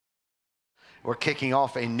We're kicking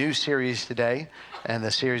off a new series today, and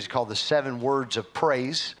the series is called The 7 Words of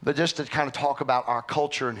Praise. But just to kind of talk about our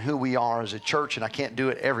culture and who we are as a church, and I can't do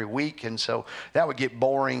it every week, and so that would get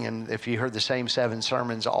boring and if you heard the same 7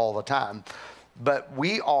 sermons all the time. But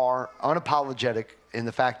we are unapologetic in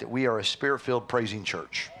the fact that we are a spirit-filled praising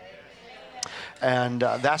church. And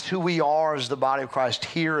that's who we are as the body of Christ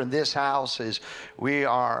here in this house. Is we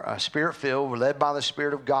are spirit-filled, we're led by the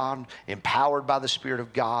Spirit of God, empowered by the Spirit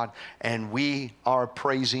of God, and we are a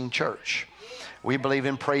praising church. We believe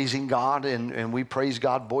in praising God, and we praise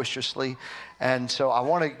God boisterously. And so I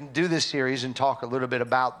want to do this series and talk a little bit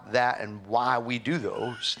about that and why we do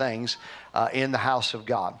those things in the house of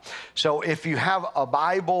God. So if you have a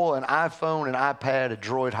Bible, an iPhone, an iPad, a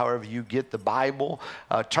Droid, however you get the Bible,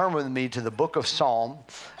 turn with me to the book of Psalm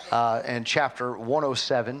and chapter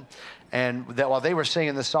 107. And that while they were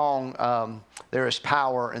singing the song, there is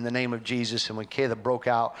power in the name of Jesus, and when Caleb broke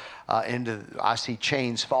out into I see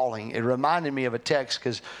chains falling, it reminded me of a text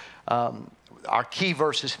because our key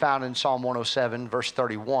verse is found in Psalm 107, verse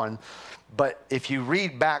 31. But if you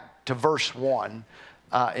read back to verse 1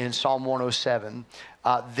 in Psalm 107,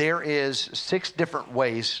 there is 6 different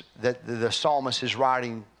ways that the psalmist is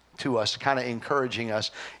writing to us, kind of encouraging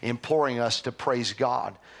us, imploring us to praise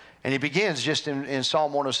God. And he begins just in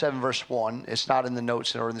Psalm 107, verse 1. It's not in the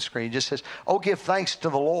notes or in the screen. He just says, "Oh, give thanks to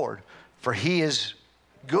the Lord, for he is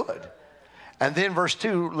good." And then verse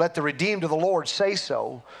 2, "Let the redeemed of the Lord say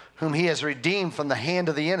so, whom he has redeemed from the hand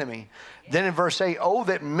of the enemy." Then in verse 8, "Oh,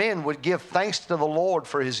 that men would give thanks to the Lord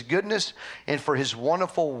for his goodness and for his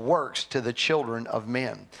wonderful works to the children of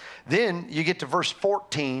men." Then you get to verse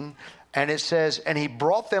 14, and it says, "And he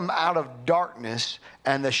brought them out of darkness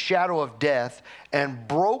and the shadow of death and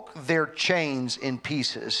broke their chains in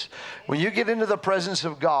pieces." When you get into the presence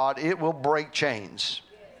of God, it will break chains.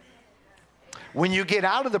 When you get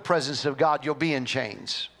out of the presence of God, you'll be in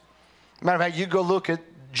chains. Matter of fact, you go look at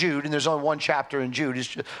Jude, and there's only one chapter in Jude. It's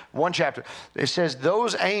just one chapter. It says,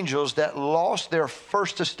 those angels that lost their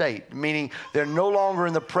first estate, meaning they're no longer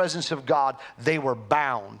in the presence of God, they were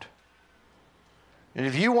bound. And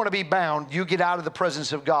if you want to be bound, you get out of the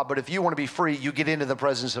presence of God. But if you want to be free, you get into the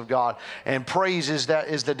presence of God. And praise is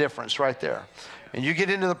the difference right there. And you get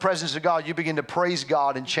into the presence of God, you begin to praise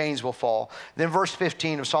God, and chains will fall. Then verse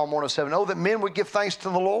 15 of Psalm 107, "Oh, that men would give thanks to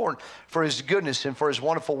the Lord for his goodness and for his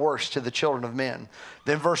wonderful works to the children of men."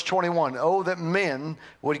 Then verse 21, "Oh, that men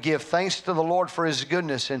would give thanks to the Lord for his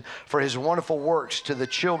goodness and for his wonderful works to the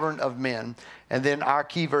children of men." And then our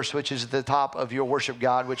key verse, which is at the top of your worship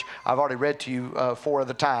guide, which I've already read to you 4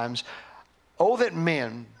 other times. "Oh, that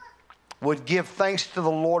men would give thanks to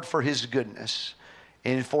the Lord for his goodness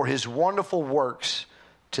and for his wonderful works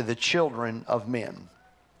to the children of men."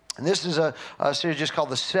 And this is a series just called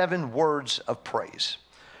The 7 Words of Praise.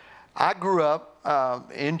 I grew up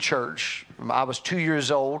in church. I was 2 years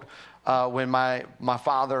old when my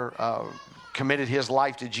father committed his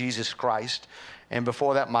life to Jesus Christ. And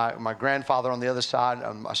before that, my grandfather on the other side.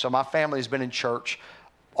 So my family has been in church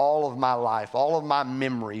all of my life. All of my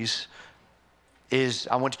memories is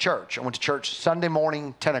I went to church. I went to church Sunday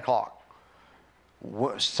morning, 10 o'clock.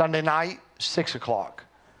 Sunday night, 6 o'clock.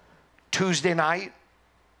 Tuesday night,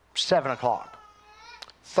 7 o'clock.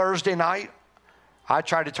 Thursday night, I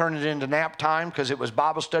tried to turn it into nap time because it was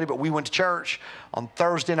Bible study, but we went to church on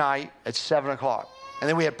Thursday night at 7 o'clock. And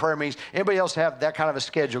then we had prayer meetings. Anybody else have that kind of a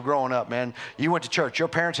schedule growing up, man? You went to church. Your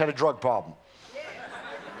parents had a drug problem.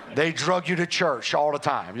 They drug you to church all the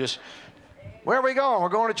time. Just, where are we going? We're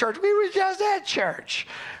going to church. We were just at church.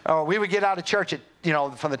 We would get out of church at,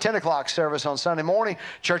 from the 10 o'clock service on Sunday morning.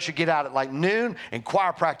 Church would get out at like noon, and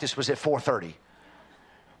choir practice was at 4:30.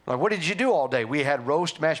 Like, what did you do all day? We had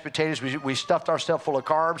roast mashed potatoes. We stuffed ourselves full of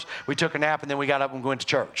carbs. We took a nap, and then we got up and went to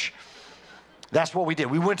church. That's what we did.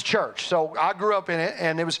 We went to church. So I grew up in it,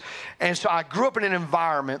 and so I grew up in an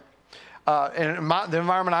environment. The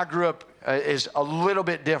environment I grew up is a little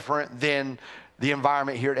bit different than the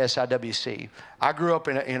environment here at SIWC. I grew up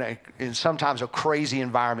in sometimes a crazy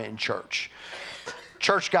environment in church.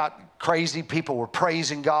 Church got crazy. People were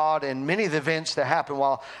praising God, and many of the events that happened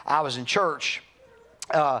while I was in church,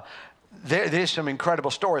 there's some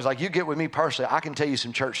incredible stories. Like, you get with me personally, I can tell you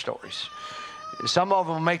some church stories. Some of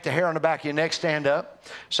them will make the hair on the back of your neck stand up.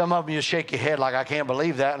 Some of them you'll shake your head like, I can't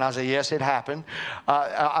believe that. And I say, yes, it happened.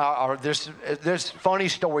 There's funny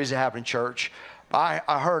stories that happen in church.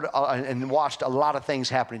 I heard and watched a lot of things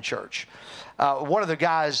happen in church. One of the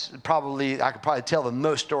guys I could probably tell the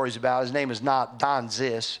most stories about, his name is not Don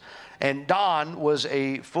Ziss. And Don was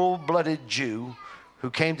a full-blooded Jew who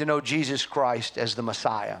came to know Jesus Christ as the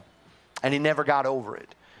Messiah. And he never got over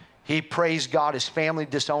it. He praised God. His family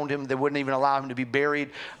disowned him. They wouldn't even allow him to be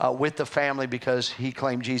buried with the family because he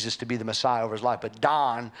claimed Jesus to be the Messiah over his life. But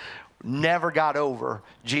Don never got over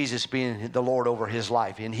Jesus being the Lord over his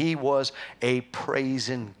life. And he was a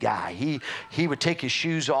praising guy. He would take his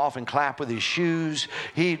shoes off and clap with his shoes.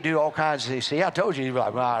 He'd do all kinds of things. See, I told you. He'd be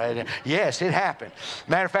like, well, yes, it happened.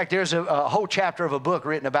 Matter of fact, there's a whole chapter of a book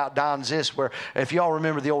written about Don Ziss where, if y'all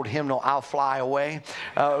remember the old hymnal, I'll Fly Away.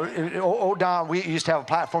 Old Don, we used to have a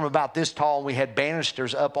platform about this tall, and we had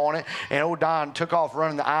banisters up on it. And old Don took off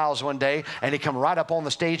running the aisles one day, and he come right up on the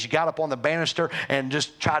stage. He got up on the banister and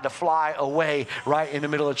just tried to fly away right in the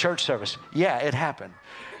middle of church service. Yeah, it happened.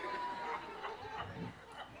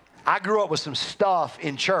 I grew up with some stuff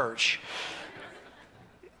in church.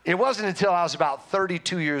 It wasn't until I was about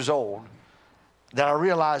 32 years old that I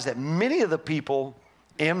realized that many of the people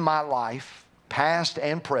in my life, past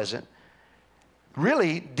and present,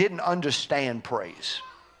 really didn't understand praise.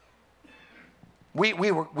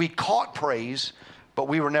 We caught praise, but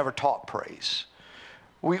we were never taught praise.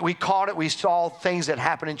 We caught it. We saw things that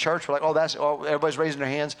happened in church. We're like, everybody's raising their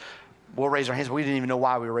hands. We'll raise our hands. We didn't even know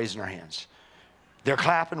why we were raising our hands. They're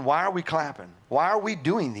clapping. Why are we clapping? Why are we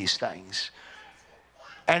doing these things?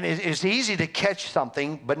 And it's easy to catch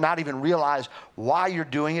something but not even realize why you're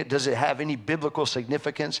doing it. Does it have any biblical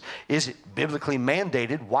significance? Is it biblically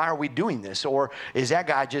mandated? Why are we doing this? Or is that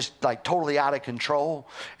guy just like totally out of control?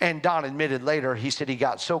 And Don admitted later, he said he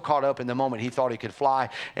got so caught up in the moment he thought he could fly.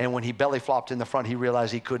 And when he belly flopped in the front, he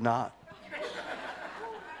realized he could not.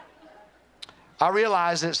 I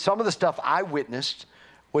realized that some of the stuff I witnessed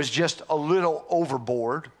was just a little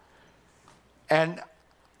overboard. And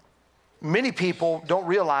many people don't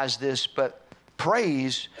realize this, but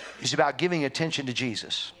praise is about giving attention to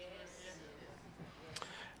Jesus.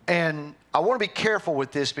 And I want to be careful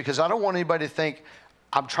with this because I don't want anybody to think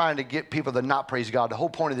I'm trying to get people to not praise God. The whole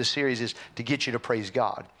point of this series is to get you to praise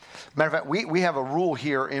God. Matter of fact, we have a rule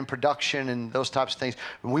here in production and those types of things.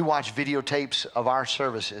 When we watch videotapes of our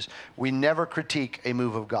services, we never critique a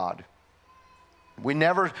move of God. We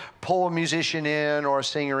never pull a musician in or a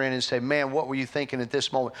singer in and say, man, what were you thinking at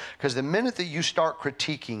this moment? Because the minute that you start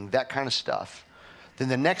critiquing that kind of stuff, then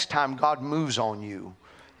the next time God moves on you,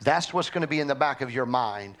 that's what's going to be in the back of your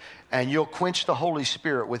mind. And you'll quench the Holy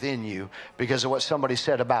Spirit within you because of what somebody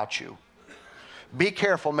said about you. Be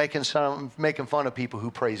careful making fun of people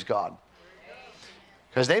who praise God.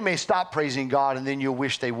 Because they may stop praising God and then you'll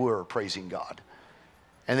wish they were praising God.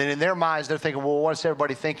 And then in their minds, they're thinking, well, what's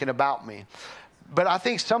everybody thinking about me? But I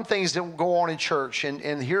think some things that go on in church,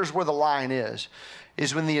 and here's where the line is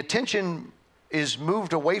when the attention is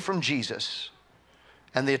moved away from Jesus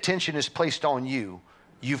and the attention is placed on you,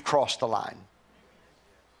 you've crossed the line.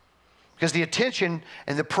 Because the attention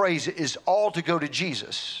and the praise is all to go to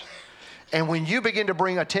Jesus. And when you begin to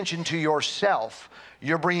bring attention to yourself,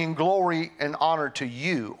 you're bringing glory and honor to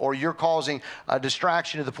you, or you're causing a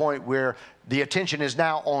distraction to the point where the attention is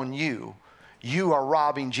now on you. You are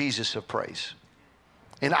robbing Jesus of praise.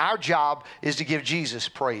 And our job is to give Jesus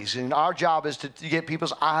praise. And our job is to get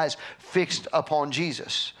people's eyes fixed upon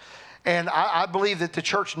Jesus. And I believe that the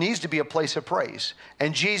church needs to be a place of praise.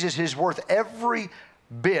 And Jesus is worth every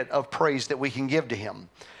bit of praise that we can give to him.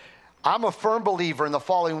 I'm a firm believer in the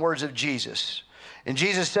following words of Jesus. And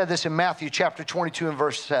Jesus said this in Matthew chapter 22 and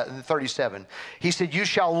verse 37. He said, you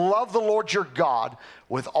shall love the Lord your God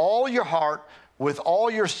with all your heart, with all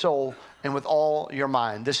your soul, and with all your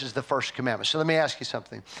mind. This is the first commandment. So let me ask you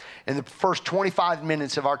something. In the first 25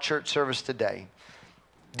 minutes of our church service today,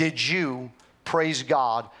 did you praise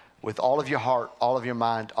God with all of your heart, all of your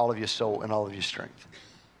mind, all of your soul, and all of your strength?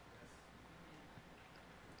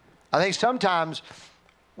 I think sometimes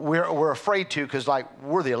we're afraid to because like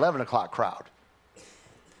we're the 11 o'clock crowd.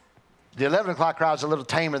 The 11 o'clock crowd is a little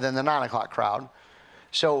tamer than the 9 o'clock crowd.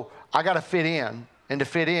 So I got to fit in. And to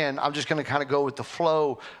fit in, I'm just going to kind of go with the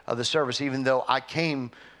flow of the service, even though I came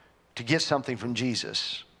to get something from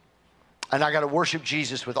Jesus. And I got to worship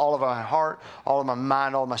Jesus with all of my heart, all of my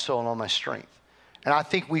mind, all of my soul, and all my strength. And I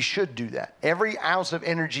think we should do that. Every ounce of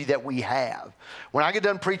energy that we have. When I get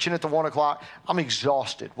done preaching at the 1 o'clock, I'm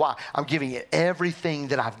exhausted. Why? I'm giving it everything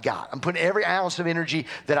that I've got. I'm putting every ounce of energy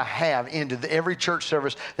that I have into every church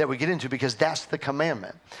service that we get into because that's the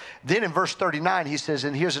commandment. Then in verse 39, he says,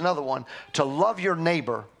 and here's another one, to love your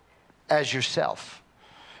neighbor as yourself.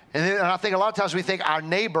 And I think a lot of times we think our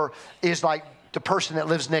neighbor is like the person that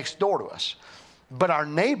lives next door to us. But our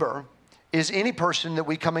neighbor is any person that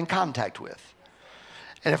we come in contact with.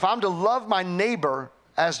 And if I'm to love my neighbor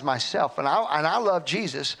as myself, and I love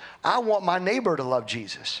Jesus, I want my neighbor to love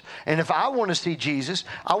Jesus. And if I want to see Jesus,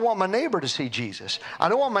 I want my neighbor to see Jesus. I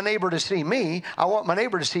don't want my neighbor to see me. I want my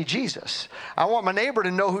neighbor to see Jesus. I want my neighbor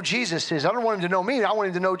to know who Jesus is. I don't want him to know me. I want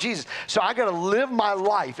him to know Jesus. So I got to live my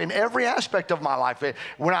life in every aspect of my life.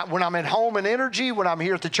 When I'm at home in Energy, when I'm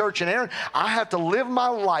here at the church in Aaron, I have to live my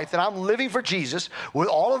life that I'm living for Jesus with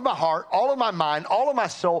all of my heart, all of my mind, all of my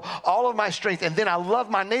soul, all of my strength. And then I love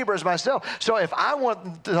my neighbor as myself. So if I want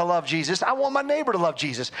to love Jesus, I want my neighbor to love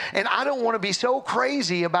Jesus. And I don't want to be so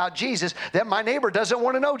crazy about Jesus that my neighbor doesn't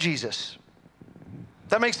want to know Jesus.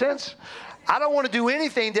 That makes sense? I don't want to do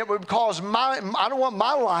anything that would cause I don't want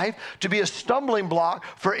my life to be a stumbling block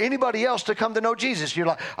for anybody else to come to know Jesus. You're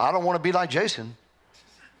like, I don't want to be like Jason.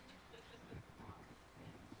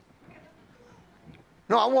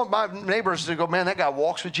 No, I want my neighbors to go, man, that guy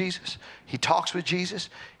walks with Jesus. He talks with Jesus.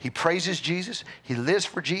 He praises Jesus. He lives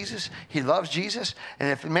for Jesus. He loves Jesus. And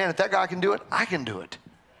if that guy can do it, I can do it.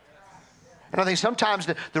 And I think sometimes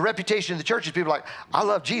the reputation of the church is people like, I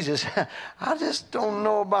love Jesus. I just don't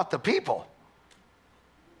know about the people.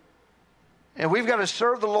 And we've got to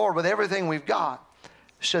serve the Lord with everything we've got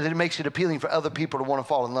so that it makes it appealing for other people to want to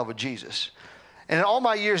fall in love with Jesus. And in all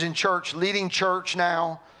my years in church, leading church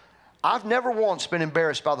now, I've never once been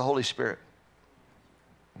embarrassed by the Holy Spirit.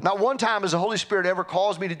 Not one time has the Holy Spirit ever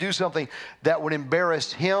caused me to do something that would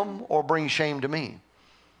embarrass him or bring shame to me.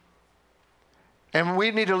 And we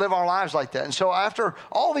need to live our lives like that. And so after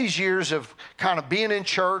all these years of kind of being in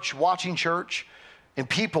church, watching church, and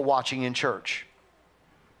people watching in church,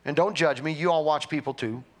 and don't judge me, you all watch people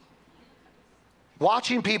too.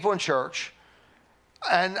 Watching people in church,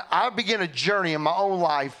 and I began a journey in my own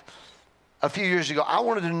life a few years ago. I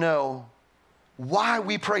wanted to know why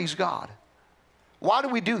we praise God. Why do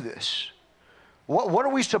we do this? What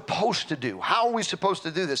are we supposed to do? How are we supposed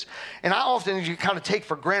to do this? And I often kind of take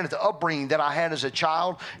for granted the upbringing that I had as a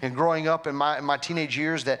child and growing up in my teenage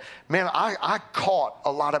years that, man, I caught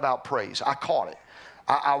a lot about praise. I caught it.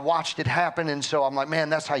 I watched it happen, and so I'm like, man,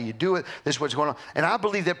 that's how you do it. This is what's going on. And I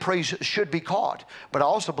believe that praise should be caught, but I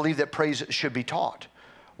also believe that praise should be taught.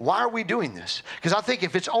 Why are we doing this? Because I think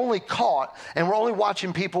if it's only caught and we're only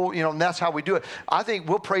watching people, and that's how we do it, I think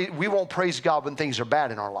we won't praise God when things are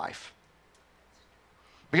bad in our life.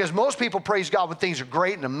 Because most people praise God when things are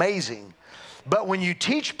great and amazing. But when you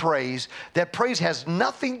teach praise, that praise has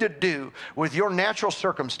nothing to do with your natural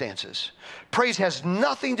circumstances. Praise has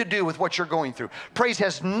nothing to do with what you're going through. Praise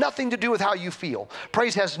has nothing to do with how you feel.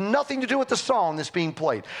 Praise has nothing to do with the song that's being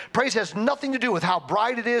played. Praise has nothing to do with how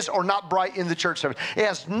bright it is or not bright in the church service. It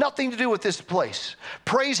has nothing to do with this place.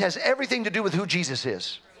 Praise has everything to do with who Jesus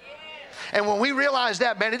is. And when we realize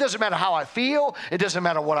that, man, it doesn't matter how I feel. It doesn't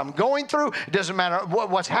matter what I'm going through. It doesn't matter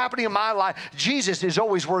what's happening in my life. Jesus is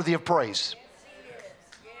always worthy of praise.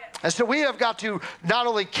 And so we have got to not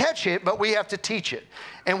only catch it, but we have to teach it.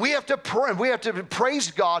 And we have to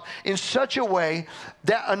praise God in such a way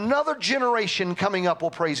that another generation coming up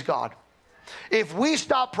will praise God. If we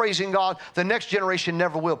stop praising God, the next generation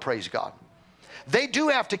never will praise God. They do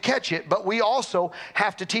have to catch it, but we also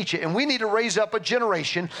have to teach it. And we need to raise up a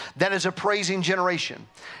generation that is a praising generation.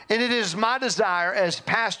 And it is my desire as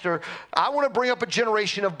pastor, I want to bring up a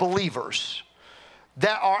generation of believers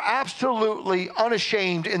that are absolutely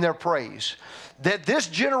unashamed in their praise. That this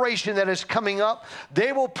generation that is coming up,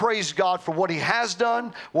 they will praise God for what He has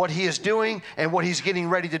done, what He is doing, and what He's getting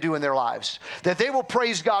ready to do in their lives. That they will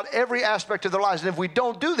praise God every aspect of their lives. And if we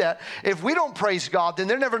don't do that, if we don't praise God, then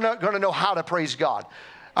they're never going to know how to praise God.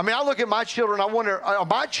 I mean, I look at my children, I wonder, are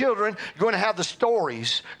my children going to have the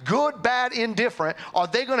stories, good, bad, indifferent, are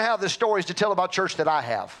they going to have the stories to tell about church that I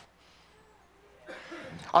have?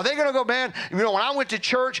 Are they going to go, man, when I went to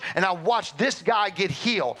church and I watched this guy get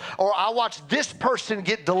healed, or I watched this person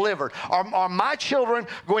get delivered, are my children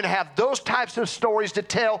going to have those types of stories to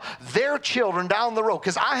tell their children down the road?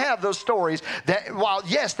 Because I have those stories that, while,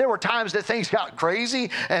 yes, there were times that things got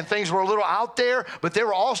crazy and things were a little out there, but there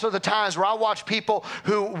were also the times where I watched people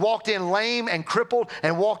who walked in lame and crippled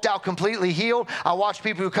and walked out completely healed. I watched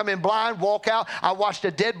people who come in blind walk out. I watched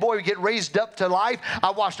a dead boy get raised up to life.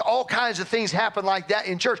 I watched all kinds of things happen like that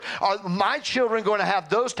in church. Are my children going to have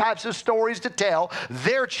those types of stories to tell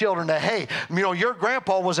their children that, hey, your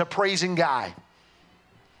grandpa was a praising guy?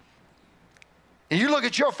 And you look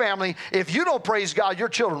at your family, if you don't praise God, your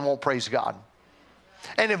children won't praise God.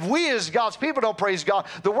 And if we as God's people don't praise God,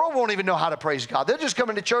 the world won't even know how to praise God. They'll just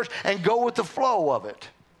come into church and go with the flow of it.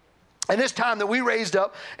 And it's time that we raised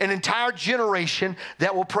up an entire generation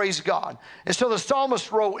that will praise God. And so the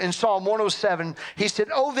psalmist wrote in Psalm 107, he said,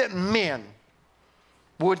 oh, that men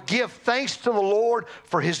would give thanks to the Lord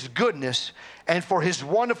for his goodness and for his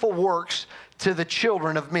wonderful works to the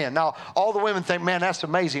children of men. Now, all the women think, man, that's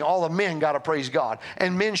amazing. All the men got to praise God.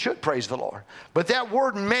 And men should praise the Lord. But that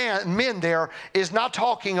word men there is not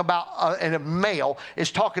talking about a male.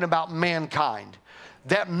 It's talking about mankind.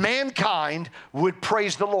 That mankind would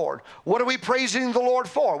praise the Lord. What are we praising the Lord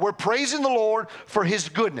for? We're praising the Lord for his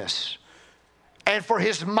goodness and for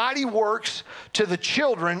his mighty works to the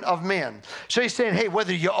children of men. So he's saying, hey,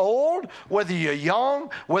 whether you're old, whether you're young,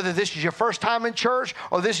 whether this is your first time in church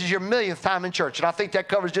or this is your millionth time in church, and I think that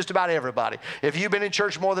covers just about everybody. If you've been in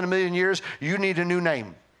church more than 1,000,000 years, you need a new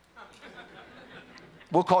name.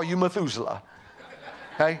 We'll call you Methuselah.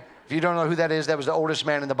 Okay? If you don't know who that is, that was the oldest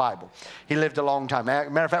man in the Bible. He lived a long time.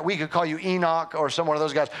 Matter of fact, we could call you Enoch or some one of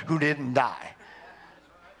those guys who didn't die.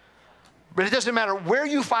 But it doesn't matter where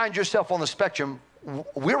you find yourself on the spectrum,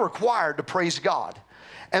 we're required to praise God.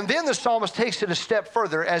 And then the psalmist takes it a step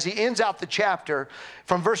further as he ends out the chapter.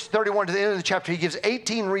 From verse 31 to the end of the chapter, he gives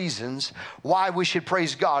 18 reasons why we should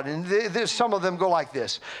praise God. And some of them go like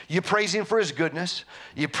this. You praise him for his goodness.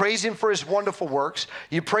 You praise him for his wonderful works.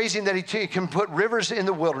 You praise him that he can put rivers in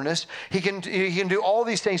the wilderness. He can do all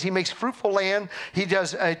these things. He makes fruitful land. He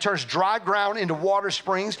turns dry ground into water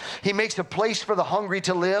springs. He makes a place for the hungry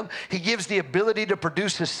to live. He gives the ability to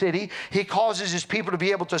produce a city. He causes his people to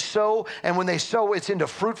be able to sow. And when they sow, it's into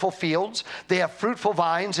fruitful fields. They have fruitful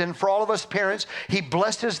vines. And for all of us parents, he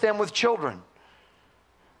blesses them with children.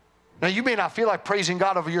 Now, you may not feel like praising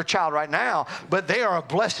God over your child right now, but they are a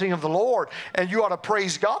blessing of the Lord, and you ought to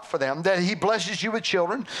praise God for them, that he blesses you with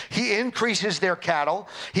children. He increases their cattle.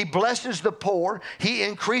 He blesses the poor. He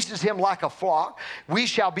increases him like a flock. We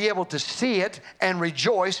shall be able to see it and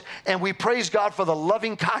rejoice, and we praise God for the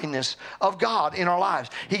loving kindness of God in our lives.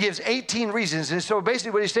 He gives 18 reasons, and so basically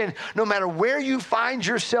what he's saying, no matter where you find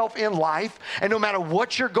yourself in life, and no matter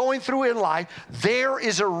what you're going through in life, there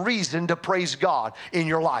is a reason to praise God in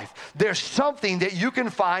your life. There's something that you can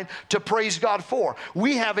find to praise God for.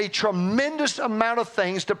 We have a tremendous amount of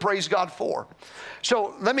things to praise God for.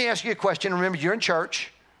 So let me ask you a question. Remember, you're in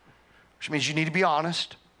church, which means you need to be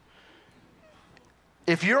honest.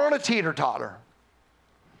 If you're on a teeter-totter,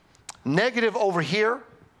 negative over here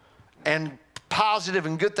and positive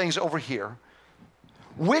and good things over here,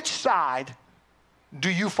 which side do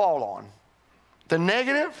you fall on? The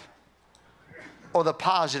negative or the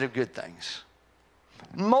positive good things?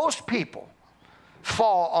 Most people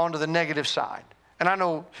fall onto the negative side. And I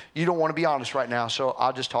know you don't want to be honest right now, so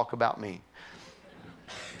I'll just talk about me.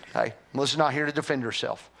 Hey, Melissa's not here to defend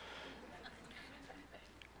herself.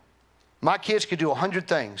 My kids could do 100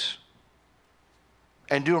 things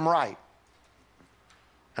and do them right.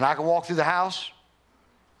 And I can walk through the house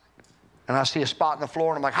and I see a spot in the floor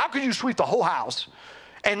and I'm like, how could you sweep the whole house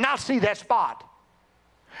and not see that spot?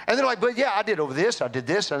 And they're like, but yeah, I did over this, I did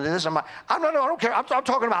this, I did this. I'm like, I don't care. I'm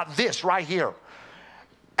talking about this right here.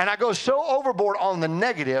 And I go so overboard on the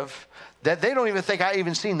negative that they don't even think I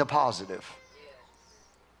even seen the positive.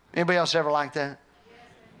 Anybody else ever like that?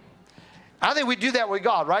 I think we do that with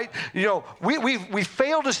God, right? You know, we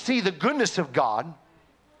fail to see the goodness of God.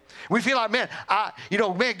 We feel like, man,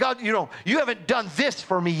 God, you haven't done this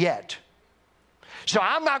for me yet. So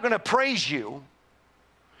I'm not going to praise you,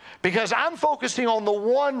 because I'm focusing on the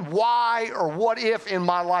one why or what if in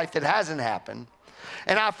my life that hasn't happened.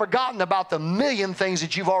 And I've forgotten about the million things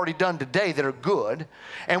that you've already done today that are good.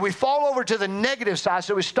 And we fall over to the negative side,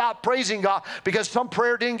 so we stop praising God because some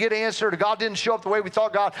prayer didn't get answered or God didn't show up the way we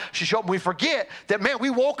thought God should show up. And we forget that, man,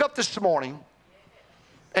 we woke up this morning,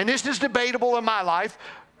 and this is debatable in my life,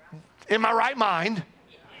 in my right mind.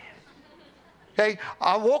 Okay,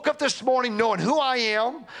 I woke up this morning knowing who I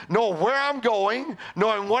am, knowing where I'm going,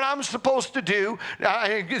 knowing what I'm supposed to do.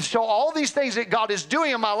 So all these things that God is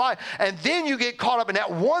doing in my life, and then you get caught up in that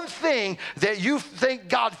one thing that you think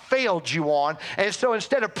God failed you on. And so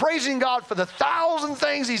instead of praising God for the 1,000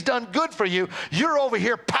 things he's done good for you, you're over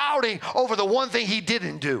here pouting over the one thing he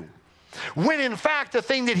didn't do. When in fact the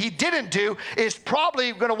thing that he didn't do is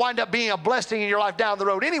probably going to wind up being a blessing in your life down the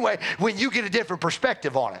road anyway when you get a different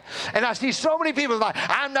perspective on it. And I see so many people like,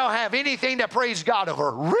 I don't have anything to praise God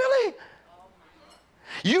over. Really?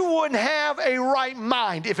 You wouldn't have a right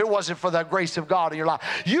mind if it wasn't for the grace of God in your life.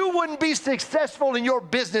 You wouldn't be successful in your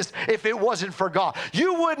business if it wasn't for God.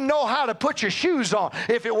 You wouldn't know how to put your shoes on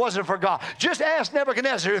if it wasn't for God. Just ask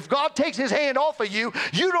Nebuchadnezzar. If God takes his hand off of you,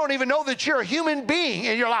 you don't even know that you're a human being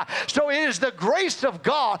in your life. So it is the grace of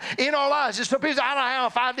God in our lives. And so people say, I don't know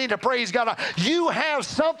if I need to praise God. You have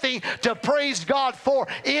something to praise God for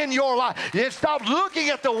in your life. And stop looking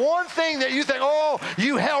at the one thing that you think, oh,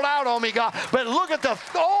 you held out on me, God. But look at the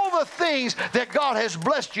all the things that God has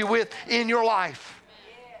blessed you with in your life.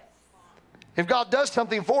 If God does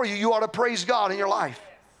something for you, you ought to praise God in your life.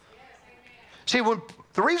 See,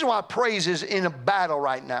 the reason why praise is in a battle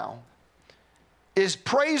right now is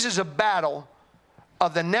praise is a battle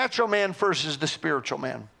of the natural man versus the spiritual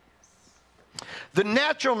man. The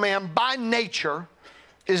natural man by nature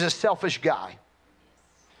is a selfish guy.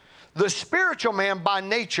 The spiritual man by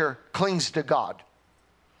nature clings to God.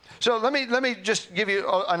 So let me just give you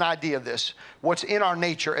an idea of this, what's in our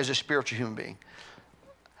nature as a spiritual human being.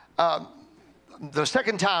 The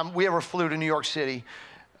second time we ever flew to New York City,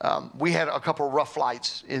 we had a couple of rough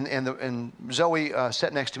flights, and Zoe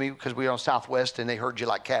sat next to me because we were on Southwest and they herd you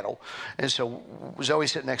like cattle. And so Zoe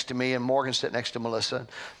sat next to me and Morgan sat next to Melissa.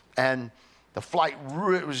 And the flight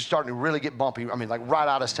was starting to really get bumpy. I mean, like right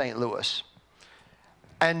out of St. Louis.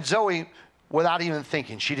 And Zoe, without even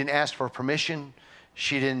thinking, she didn't ask for permission.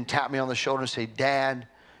 She didn't tap me on the shoulder and say, Dad,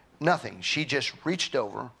 nothing. She just reached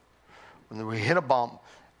over when we hit a bump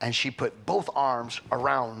and she put both arms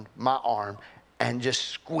around my arm and just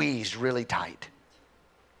squeezed really tight.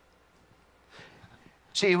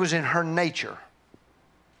 See, it was in her nature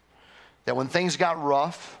that when things got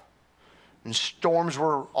rough and storms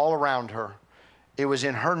were all around her, it was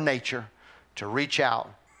in her nature to reach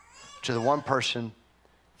out to the one person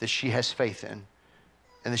that she has faith in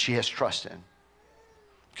and that she has trust in.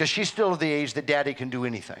 Because she's still at the age that Daddy can do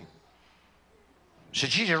anything. So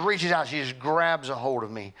she just reaches out, she just grabs a hold of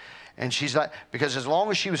me. And she's like, because as long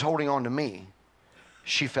as she was holding on to me,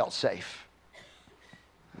 she felt safe.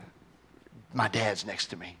 My dad's next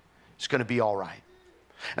to me. It's going to be all right.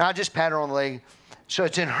 And I just pat her on the leg. So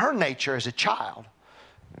it's in her nature as a child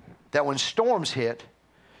that when storms hit,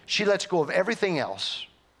 she lets go of everything else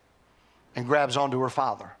and grabs onto her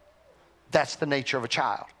father. That's the nature of a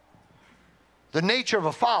child. The nature of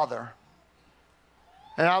a father,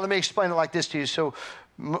 and now let me explain it like this to you. So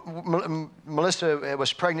Melissa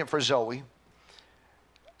was pregnant for Zoe,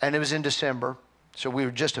 and it was in December. So we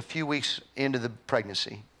were just a few weeks into the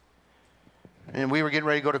pregnancy. And we were getting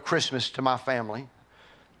ready to go to Christmas to my family.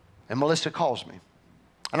 And Melissa calls me.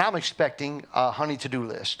 And I'm expecting a honey-to-do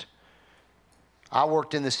list. I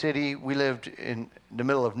worked in the city. We lived in the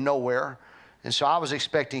middle of nowhere. And so I was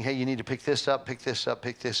expecting, hey, you need to pick this up, pick this up,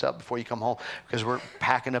 pick this up before you come home, because we're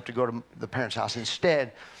packing up to go to the parents' house.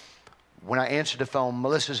 Instead, when I answered the phone,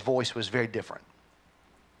 Melissa's voice was very different.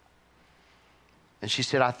 And she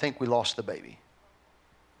said, I think we lost the baby.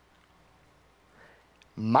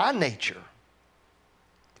 My nature,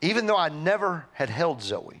 even though I never had held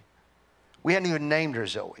Zoe, we hadn't even named her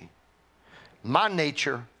Zoe, my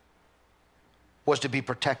nature was to be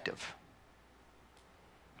protective.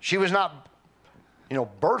 She was not,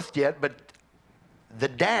 birthed yet, but the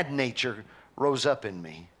dad nature rose up in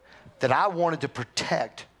me that I wanted to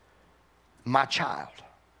protect my child.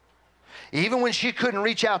 Even when she couldn't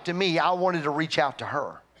reach out to me, I wanted to reach out to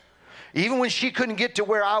her. Even when she couldn't get to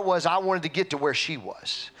where I was, I wanted to get to where she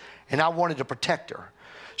was. And I wanted to protect her.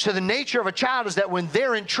 So the nature of a child is that when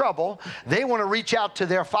they're in trouble, they want to reach out to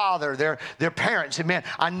their father, their parents, and man,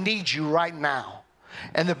 I need you right now.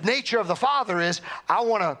 And the nature of the father is, I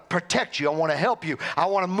want to protect you. I want to help you. I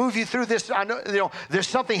want to move you through this. I know, there's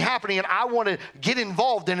something happening, and I want to get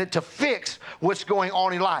involved in it to fix what's going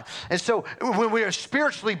on in life. And so when we are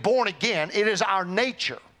spiritually born again, it is our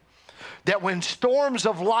nature that when storms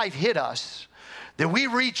of life hit us, that we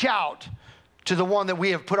reach out to the one that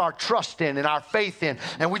we have put our trust in and our faith in,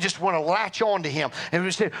 and we just want to latch on to him. And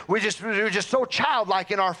we're just so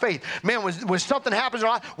childlike in our faith. Man, when something happens in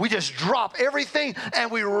our life, we just drop everything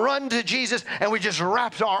and we run to Jesus and we just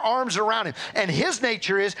wrap our arms around him. And his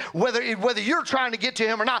nature is, whether you're trying to get to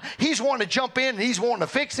him or not, he's wanting to jump in and he's wanting to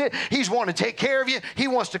fix it. He's wanting to take care of you. He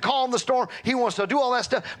wants to calm the storm. He wants to do all that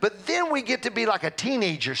stuff. But then we get to be like a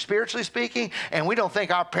teenager, spiritually speaking, and we don't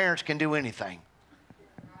think our parents can do anything.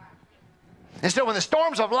 And so when the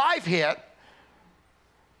storms of life hit,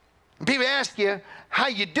 and people ask you, how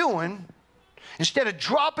you doing? Instead of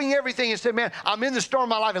dropping everything and saying, man, I'm in the storm of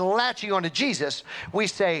my life and latching onto Jesus, we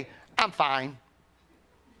say, I'm fine.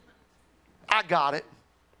 I got it.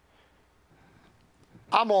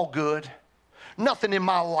 I'm all good. Nothing in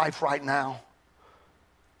my life right now.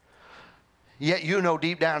 Yet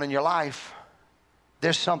deep down in your life,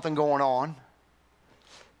 there's something going on.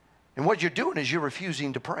 And what you're doing is you're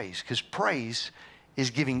refusing to praise, because praise is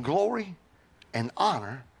giving glory and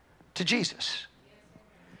honor to Jesus.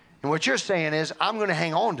 And what you're saying is, I'm going to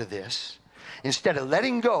hang on to this instead of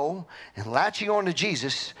letting go and latching on to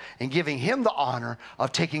Jesus and giving him the honor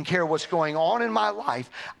of taking care of what's going on in my life.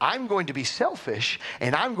 I'm going to be selfish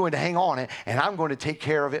and I'm going to hang on it and I'm going to take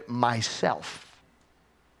care of it myself.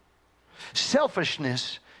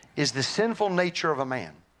 Selfishness is the sinful nature of a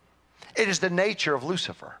man. It is the nature of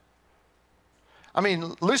Lucifer. I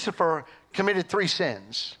mean, Lucifer committed 3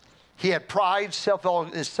 sins. He had pride,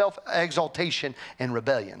 self-exaltation, and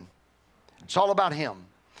rebellion. It's all about him.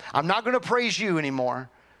 I'm not going to praise you anymore.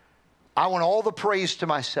 I want all the praise to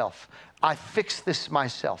myself. I fixed this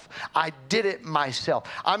myself. I did it myself.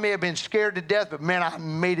 I may have been scared to death, but man, I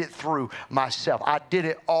made it through myself. I did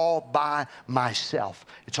it all by myself.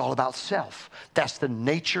 It's all about self. That's the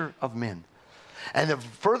nature of men. And the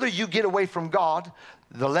further you get away from God,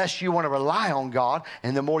 the less you want to rely on God,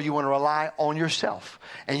 and the more you want to rely on yourself.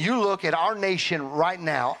 And you look at our nation right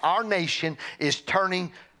now, our nation is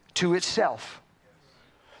turning to itself.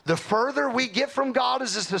 The further we get from God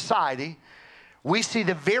as a society, we see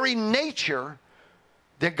the very nature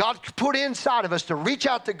that God put inside of us to reach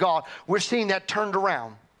out to God, we're seeing that turned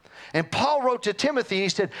around. And Paul wrote to Timothy, he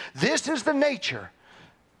said, this is the nature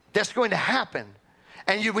that's going to happen.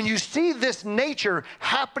 And when you see this nature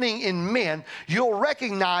happening in men, you'll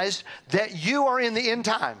recognize that you are in the end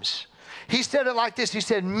times. He said it like this. He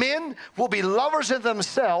said, men will be lovers of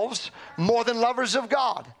themselves more than lovers of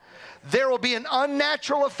God. There will be an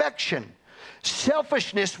unnatural affection.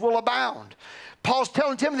 Selfishness will abound. Paul's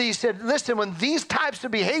telling Timothy, he said, listen, when these types of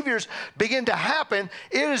behaviors begin to happen,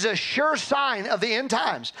 it is a sure sign of the end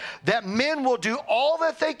times that men will do all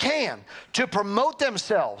that they can to promote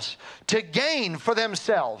themselves, to gain for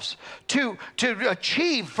themselves, to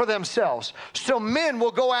achieve for themselves. So men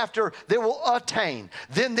will go after, they will attain,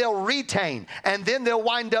 then they'll retain, and then they'll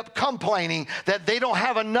wind up complaining that they don't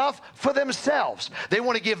have enough for themselves. They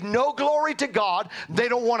want to give no glory to God. They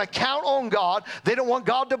don't want to count on God. They don't want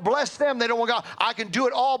God to bless them. They don't want God. I can do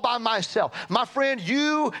it all by myself. My friend,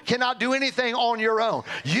 you cannot do anything on your own.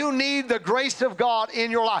 You need the grace of God in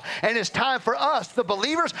your life. And it's time for us, the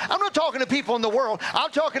believers. I'm not talking to people in the world. I'm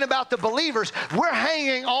talking about the believers. We're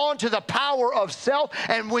hanging on to the power of self.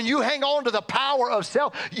 And when you hang on to the power of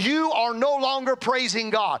self, you are no longer praising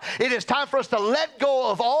God. It is time for us to let go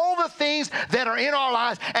of all the things that are in our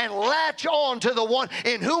lives and latch on to the one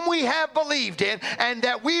in whom we have believed in, and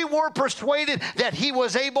that we were persuaded that he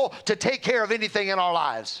was able to take care of anything in our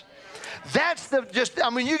lives. That's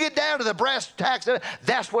you get down to the brass tacks of it,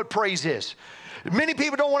 that's what praise is. Many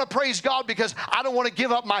people don't want to praise God because I don't want to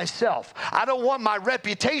give up myself. I don't want my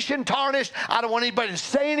reputation tarnished. I don't want anybody to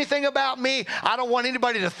say anything about me. I don't want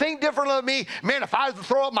anybody to think differently of me. Man, if I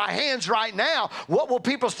throw up my hands right now, what will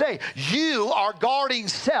people say? You are guarding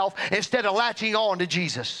self instead of latching on to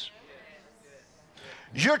Jesus.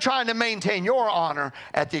 You're trying to maintain your honor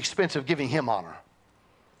at the expense of giving him honor.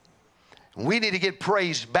 We need to get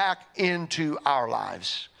praise back into our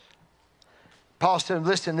lives. Paul said,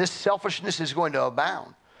 listen, this selfishness is going to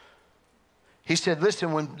abound. He said,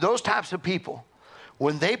 listen, when those types of people,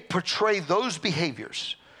 when they portray those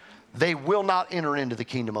behaviors, they will not enter into the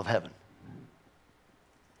kingdom of heaven.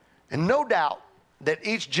 And no doubt that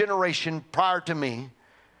each generation prior to me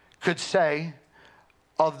could say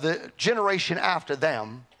of the generation after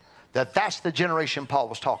them that that's the generation Paul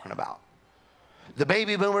was talking about. The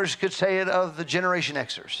baby boomers could say it of the Generation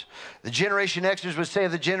Xers. The Generation Xers would say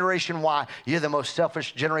of the Generation Y, you're the most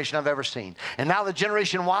selfish generation I've ever seen. And now the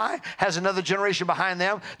Generation Y has another generation behind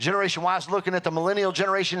them. Generation Y is looking at the millennial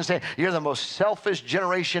generation and saying, you're the most selfish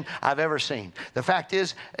generation I've ever seen. The fact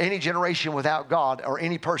is, any generation without God or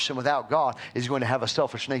any person without God is going to have a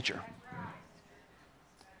selfish nature.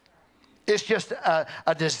 It's just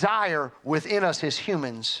a desire within us as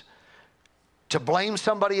humans to blame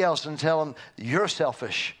somebody else and tell them, you're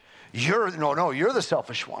selfish. You're the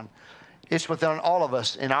selfish one. It's within all of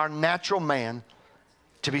us, in our natural man,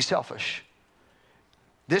 to be selfish.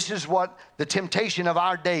 This is what the temptation of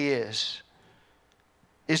our day is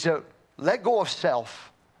to let go of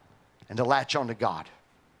self and to latch on to God.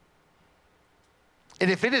 And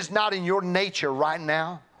if it is not in your nature right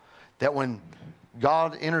now that when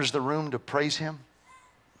God enters the room to praise him,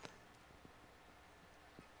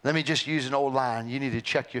 let me just use an old line. You need to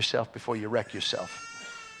check yourself before you wreck yourself.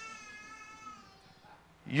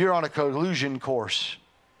 You're on a collusion course.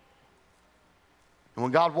 And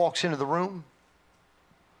when God walks into the room,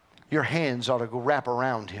 your hands ought to go wrap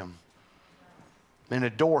around him and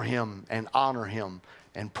adore him and honor him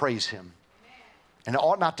and praise him. And it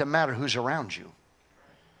ought not to matter who's around you,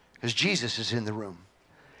 because Jesus is in the room.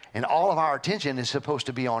 And all of our attention is supposed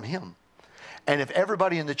to be on him. And if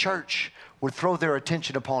everybody in the church would throw their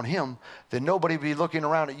attention upon him, then nobody would be looking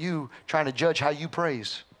around at you trying to judge how you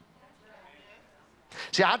praise.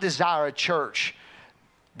 See, I desire a church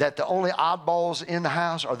that the only oddballs in the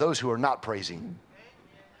house are those who are not praising.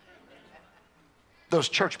 Those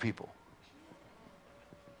church people.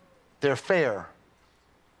 They're fair,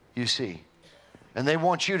 you see. And they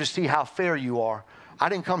want you to see how fair you are. I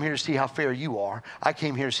didn't come here to see how fair you are. I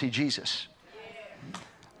came here to see Jesus.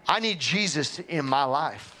 I need Jesus in my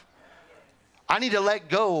life. I need to let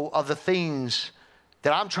go of the things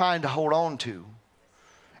that I'm trying to hold on to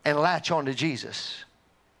and latch on to Jesus.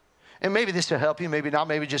 And maybe this will help you, maybe not,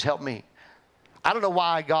 maybe just help me. I don't know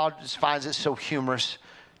why God just finds it so humorous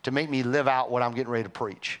to make me live out what I'm getting ready to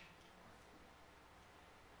preach.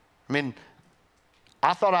 I mean,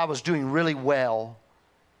 I thought I was doing really well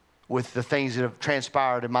with the things that have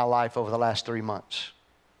transpired in my life over the last 3 months.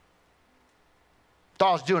 Thought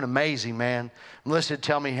I was doing amazing, man. Melissa would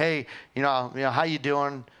tell me, hey, you know, how you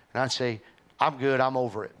doing? And I'd say, I'm good, I'm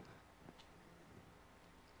over it.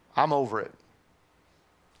 I'm over it.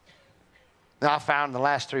 Now I found in the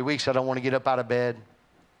last 3 weeks I don't want to get up out of bed.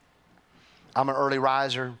 I'm an early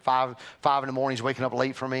riser. 5 in the morning is waking up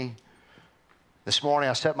late for me. This morning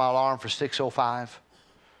I set my alarm for 6:05.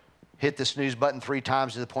 Hit the snooze button 3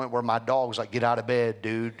 times to the point where my dog was like, get out of bed,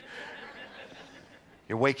 dude.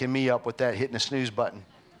 You're waking me up with that hitting the snooze button.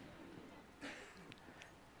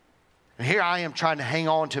 And here I am trying to hang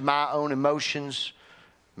on to my own emotions,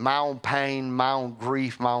 my own pain, my own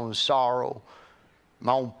grief, my own sorrow,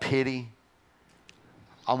 my own pity.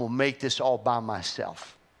 I'm going to make this all by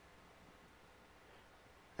myself.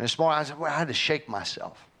 And this morning I had to shake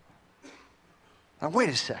myself. Now, wait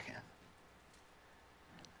a second.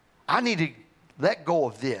 I need to let go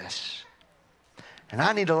of this. And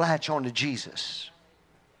I need to latch on to Jesus.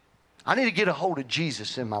 I need to get a hold of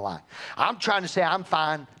Jesus in my life. I'm trying to say I'm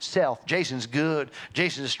fine, self. Jason's good.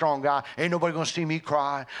 Jason's a strong guy. Ain't nobody going to see me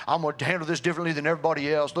cry. I'm going to handle this differently than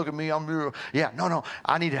everybody else. Look at me. No.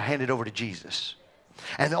 I need to hand it over to Jesus.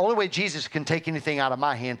 And the only way Jesus can take anything out of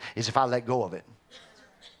my hand is if I let go of it.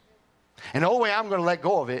 And the only way I'm going to let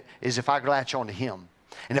go of it is if I latch on to Him.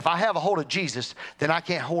 And if I have a hold of Jesus, then I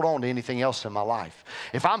can't hold on to anything else in my life.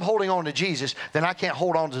 If I'm holding on to Jesus, then I can't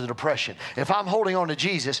hold on to the depression. If I'm holding on to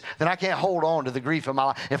Jesus, then I can't hold on to the grief of my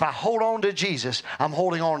life. If I hold on to Jesus, I'm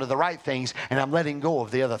holding on to the right things and I'm letting go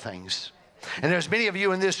of the other things. And there's many of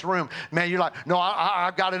you in this room, man, you're like, no,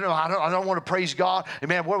 I've got to know. I don't want to praise God. And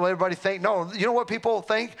man, what will everybody think? No, you know what people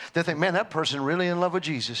think? They think, man, that person really in love with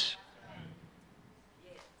Jesus.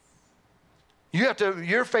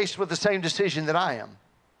 You're faced with the same decision that I am.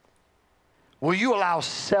 Will you allow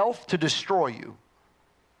self to destroy you?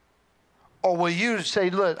 Or will you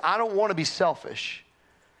say, look, I don't want to be selfish.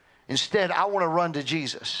 Instead, I want to run to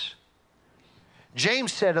Jesus.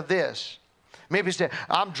 James said of this, maybe he said,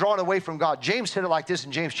 I'm drawn away from God. James said it like this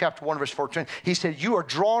in James chapter 1, verse 14. He said, you are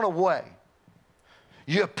drawn away.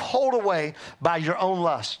 You are pulled away by your own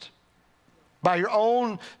lust. By your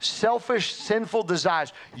own selfish, sinful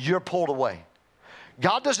desires. You're pulled away.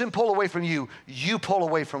 God doesn't pull away from you. You pull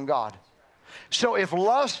away from God. So if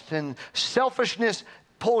lust and selfishness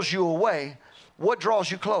pulls you away, what draws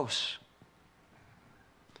you close?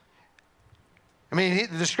 I mean,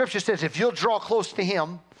 the scripture says if you'll draw close to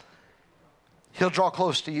Him, He'll draw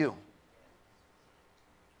close to you.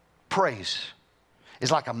 Praise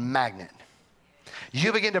is like a magnet.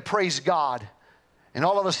 You begin to praise God, and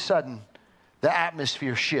all of a sudden, the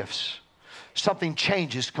atmosphere shifts. Something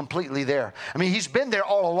changes completely there. I mean, He's been there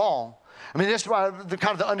all along. I mean, that's why the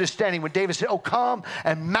kind of the understanding when David said, oh, come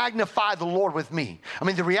and magnify the Lord with me. I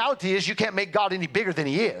mean, the reality is you can't make God any bigger than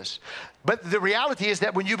He is. But the reality is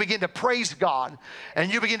that when you begin to praise God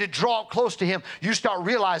and you begin to draw close to Him, you start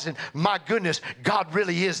realizing, my goodness, God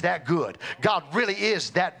really is that good. God really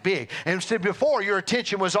is that big. And so before, your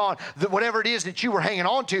attention was on whatever it is that you were hanging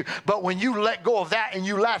on to. But when you let go of that and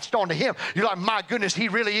you latched onto Him, you're like, my goodness, He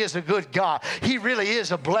really is a good God. He really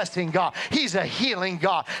is a blessing God. He's a healing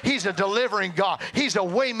God. He's a delivering God. He's a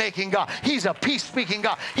way-making God. He's a peace-speaking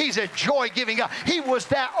God. He's a joy-giving God. He was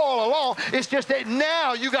that all along. It's just that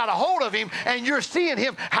now you got a hold of Him and you're seeing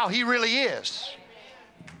Him how He really is.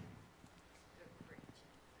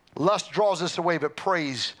 Lust draws us away, but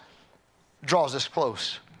praise draws us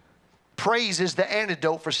close. Praise is the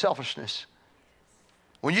antidote for selfishness.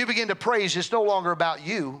 When you begin to praise, it's no longer about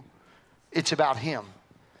you, it's about Him.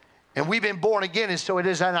 And we've been born again, and so it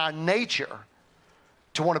is in our nature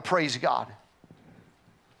to want to praise God.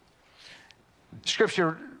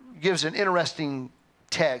 Scripture gives an interesting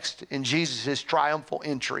text in Jesus' triumphal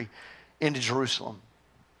entry into Jerusalem.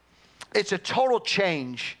 It's a total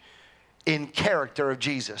change in character of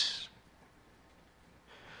Jesus.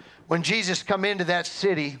 When Jesus come into that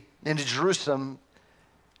city, into Jerusalem,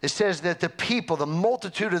 it says that the people, the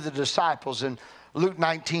multitude of the disciples, in Luke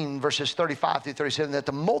 19, verses 35 through 37, that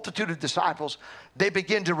the multitude of disciples, they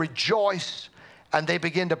begin to rejoice and they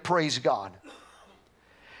begin to praise God.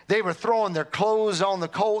 They were throwing their clothes on the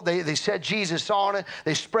colt. They set Jesus on it.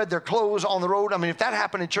 They spread their clothes on the road. I mean, if that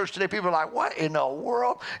happened in church today, people are like, what in the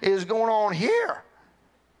world is going on here?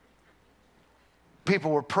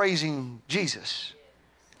 People were praising Jesus.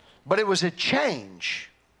 But it was a change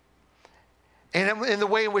in the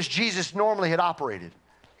way in which Jesus normally had operated.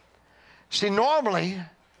 See, normally,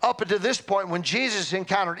 up until this point, when Jesus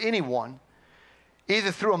encountered anyone,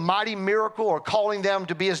 either through a mighty miracle or calling them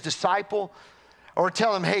to be his disciple, or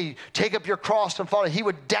tell him, hey, take up your cross and follow, he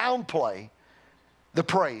would downplay the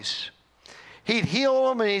praise. He'd heal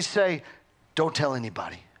them and he'd say, don't tell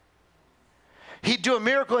anybody. He'd do a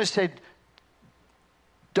miracle and say,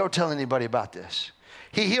 don't tell anybody about this.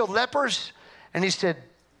 He healed lepers and he said,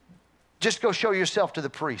 just go show yourself to the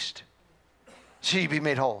priest so you be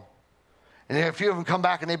made whole. And then a few of them come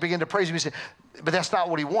back and they begin to praise him. He said, but that's not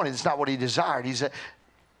what he wanted. It's not what he desired. He said,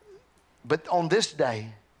 but on this day,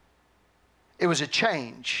 it was a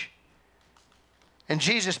change. And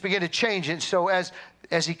Jesus began to change it. So as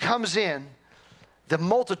he comes in, the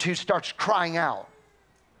multitude starts crying out.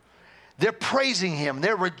 They're praising him.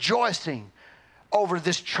 They're rejoicing over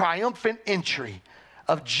this triumphant entry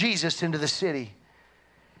of Jesus into the city.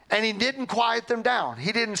 And he didn't quiet them down.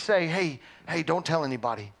 He didn't say, hey, don't tell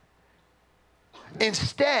anybody.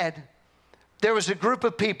 Instead, there was a group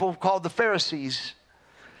of people called the Pharisees.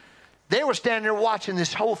 They were standing there watching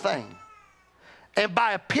this whole thing. And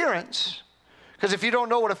by appearance, because if you don't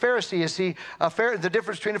know what a Pharisee is, see, the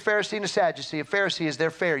difference between a Pharisee and a Sadducee, a Pharisee is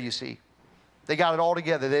they're fair, you see. They got it all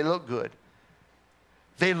together. They look good.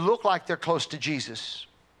 They look like they're close to Jesus.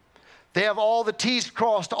 They have all the T's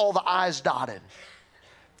crossed, all the I's dotted.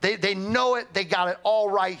 They know it. They got it all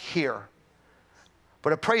right here.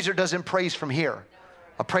 But a praiser doesn't praise from here.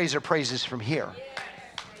 A praiser praises from here.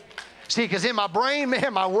 See, because in my brain,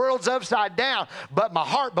 man, my world's upside down, but my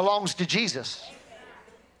heart belongs to Jesus.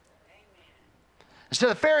 So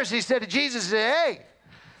the Pharisees said to Jesus, hey,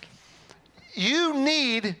 you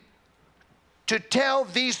need to tell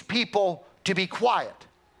these people to be quiet.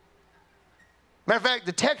 Matter of fact,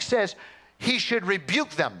 the text says he should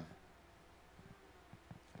rebuke them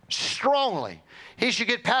strongly. He should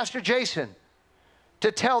get Pastor Jason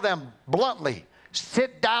to tell them bluntly,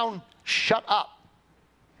 sit down, shut up.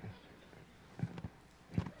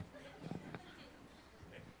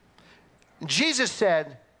 Jesus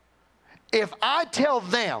said, if I tell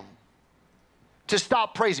them to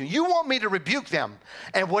stop praising, you want me to rebuke them,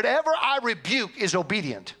 and whatever I rebuke is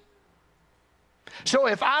obedient. So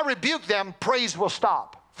if I rebuke them, praise will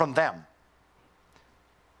stop from them.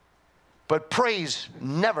 But praise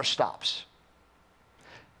never stops.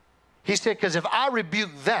 He said, because if I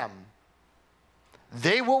rebuke them,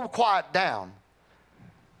 they will quiet down,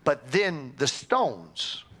 but then the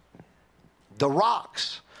stones, the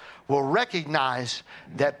rocks, will recognize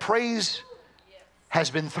that praise has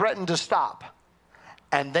been threatened to stop,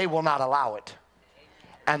 and they will not allow it.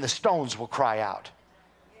 And the stones will cry out.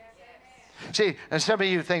 See, and some of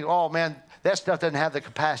you think, oh man, that stuff doesn't have the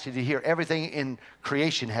capacity to hear. Everything in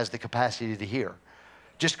creation has the capacity to hear.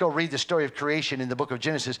 Just go read the story of creation in the book of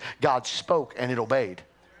Genesis. God spoke and it obeyed.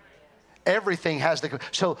 Everything has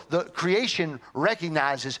so the creation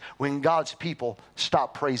recognizes when God's people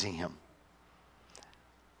stop praising him.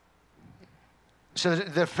 So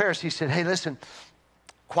the Pharisees said, hey, listen,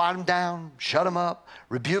 quiet them down, shut them up,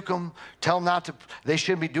 rebuke them, tell them not to, they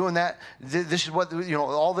shouldn't be doing that. This is what,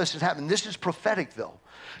 all this is happening. This is prophetic though,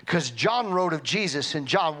 because John wrote of Jesus in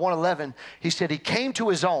John 1:11, he said he came to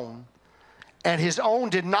his own and his own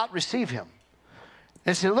did not receive him.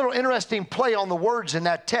 It's a little interesting play on the words in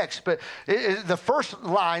that text, but the first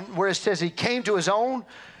line where it says he came to his own,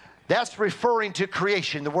 that's referring to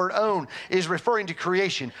creation. The word own is referring to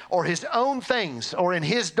creation or his own things or in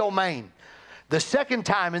his domain. The second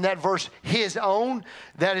time in that verse, his own,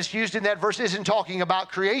 that is used in that verse isn't talking about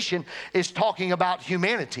creation, it's talking about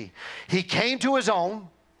humanity. He came to his own,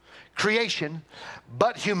 creation,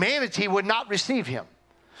 but humanity would not receive him.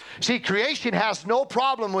 See, creation has no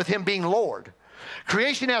problem with him being Lord.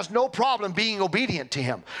 Creation has no problem being obedient to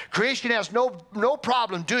him. Creation has no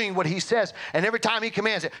problem doing what he says, and every time he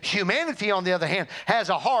commands it. Humanity, on the other hand, has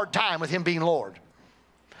a hard time with him being Lord.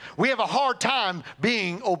 We have a hard time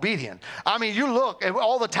being obedient. I mean, you look at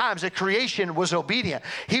all the times that creation was obedient.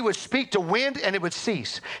 He would speak to wind and it would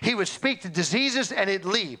cease. He would speak to diseases and it'd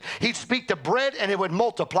leave. He'd speak to bread and it would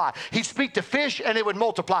multiply. He'd speak to fish and it would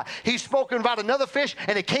multiply. He's spoken about another fish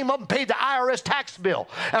and it came up and paid the IRS tax bill.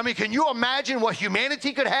 I mean, can you imagine what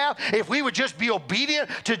humanity could have if we would just be obedient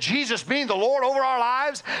to Jesus being the Lord over our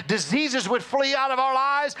lives? Diseases would flee out of our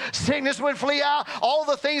lives. Sickness would flee out. All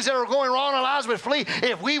the things that are going wrong in our lives would flee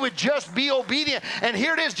if we would just be obedient. And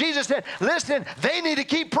here it is, Jesus said, listen, they need to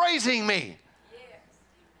keep praising me.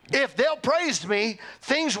 If they'll praise me,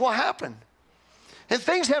 things will happen. And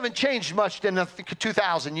things haven't changed much in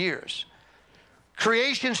 2,000 years.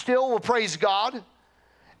 Creation still will praise God,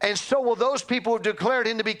 and so will those people who declared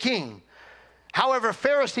him to be king. However,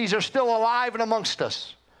 Pharisees are still alive and amongst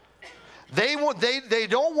us. They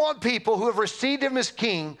don't want people who have received him as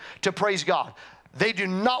king to praise God. They do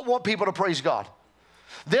not want people to praise God.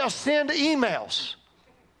 They'll send emails.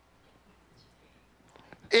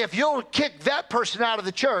 If you'll kick that person out of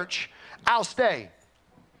the church, I'll stay.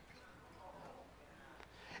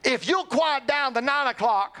 If you'll quiet down to 9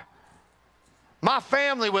 o'clock, my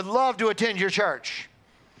family would love to attend your church.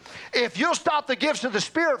 If you'll stop the gifts of the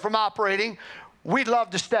Spirit from operating, we'd love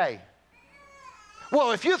to stay.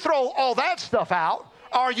 Well, if you throw all that stuff out,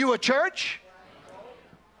 are you a church?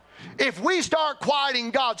 If we start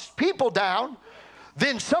quieting God's people down,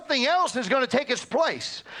 then something else is going to take its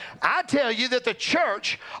place. I tell you that the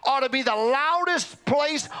church ought to be the loudest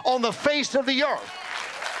place on the face of the earth.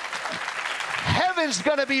 Heaven's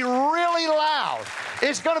going to be really loud.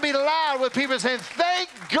 It's going to be loud with people saying, thank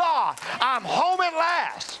God, I'm home at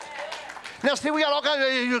last. Now, see, we got all kinds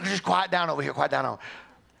of, you just quiet down over here, quiet down over here.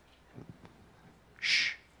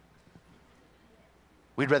 Shh.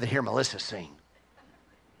 We'd rather hear Melissa sing.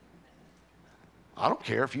 I don't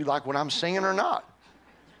care if you like what I'm singing or not.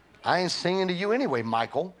 I ain't singing to you anyway,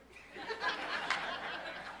 Michael.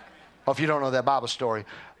 Well, if you don't know that Bible story,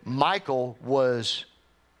 Michael was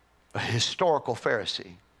a historical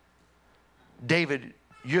Pharisee. David,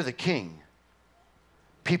 you're the king.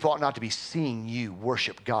 People ought not to be seeing you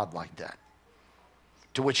worship God like that.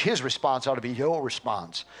 To which his response ought to be your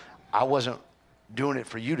response. I wasn't doing it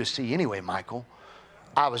for you to see anyway, Michael.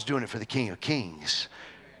 I was doing it for the King of Kings,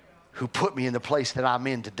 who put me in the place that I'm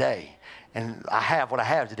in today. And I have what I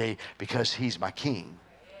have today because he's my king.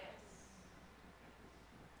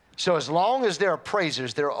 So as long as there are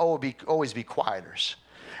praisers, there will always be quieters.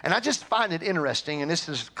 And I just find it interesting, and this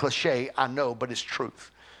is cliche, I know, but it's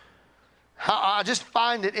truth. I just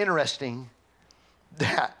find it interesting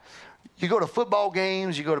that you go to football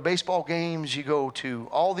games, you go to baseball games, you go to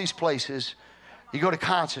all these places, you go to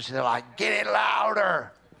concerts, and they're like, get it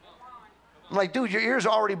louder. I'm like, dude, your ears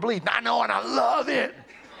are already bleeding. I know, and I love it.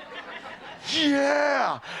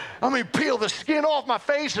 Yeah. I mean, peel the skin off my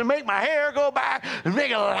face and make my hair go back and make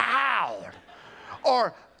it loud.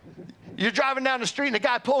 Or you're driving down the street and the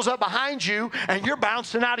guy pulls up behind you and you're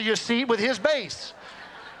bouncing out of your seat with his bass.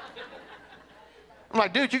 I'm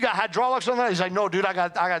like, dude, you got hydraulics on that? He's like, no, dude, I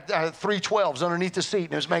got 3 12s underneath the seat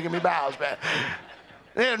and it's making me bounce, man.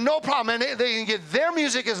 They have no problem, and they can get their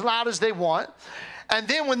music as loud as they want. And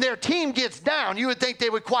then when their team gets down, you would think they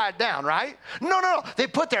would quiet down, right? No. They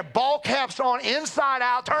put their ball caps on inside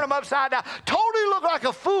out, turn them upside down, totally look like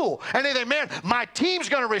a fool. And they think, man, my team's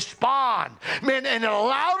going to respond. Man, and the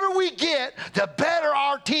louder we get, the better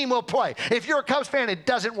our team will play. If you're a Cubs fan, it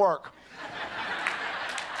doesn't work.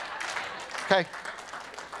 Okay?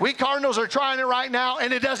 We Cardinals are trying it right now,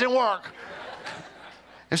 and it doesn't work.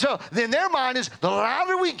 And so then their mind is, the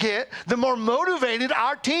louder we get, the more motivated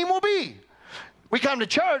our team will be. We come to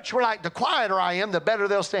church, we're like, the quieter I am, the better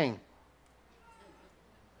they'll sing.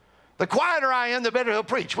 The quieter I am, the better he'll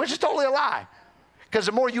preach, which is totally a lie. Because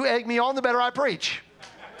the more you egg me on, the better I preach.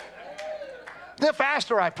 The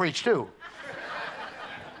faster I preach, too.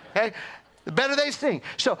 Okay? The better they sing.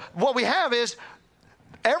 So what we have is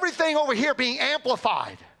everything over here being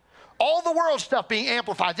amplified. All the world stuff being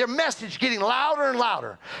amplified. Their message getting louder and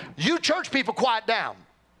louder. You church people, quiet down.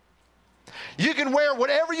 You can wear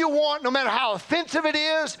whatever you want, no matter how offensive it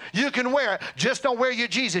is, you can wear it. Just don't wear your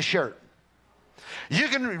Jesus shirt. You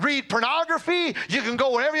can read pornography, you can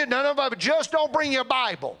go wherever you want, but just don't bring your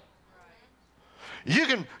Bible. You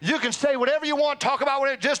can say whatever you want, talk about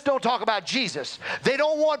whatever, just don't talk about Jesus. They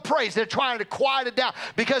don't want praise. They're trying to quiet it down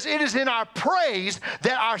because it is in our praise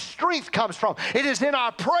that our strength comes from. It is in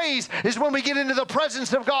our praise is when we get into the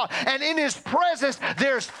presence of God. And in his presence,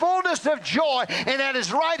 there's fullness of joy. And at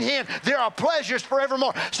his right hand, there are pleasures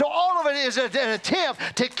forevermore. So all of it is an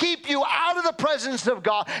attempt to keep you out of the presence of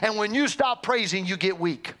God. And when you stop praising, you get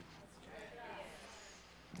weak.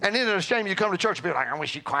 And then it's a shame you come to church and be like, I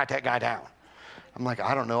wish you'd quiet that guy down. I'm like,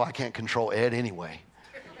 I don't know. I can't control Ed anyway.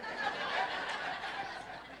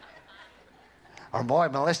 Our boy,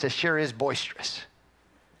 Melissa, sure is boisterous.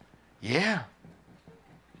 Yeah,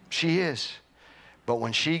 she is. But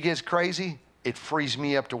when she gets crazy, it frees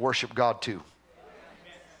me up to worship God too.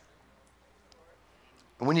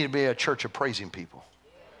 And we need to be a church of praising people.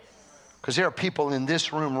 Because there are people in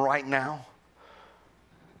this room right now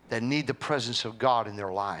that need the presence of God in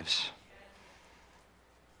their lives.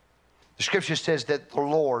 The scripture says that the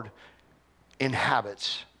Lord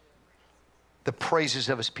inhabits the praises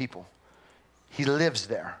of his people. He lives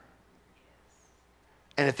there.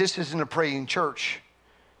 And if this isn't a praying church,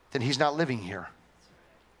 then he's not living here.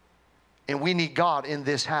 And we need God in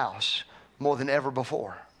this house more than ever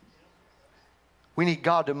before. We need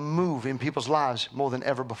God to move in people's lives more than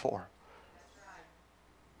ever before.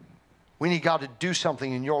 We need God to do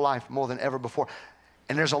something in your life more than ever before.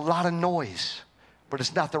 And there's a lot of noise, but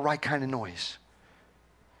it's not the right kind of noise.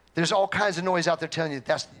 There's all kinds of noise out there telling you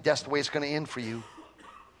that's the way it's going to end for you.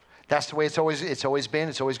 That's the way it's always been,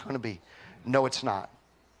 it's always going to be. No, it's not.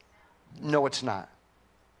 No, it's not.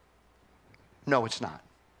 No, it's not.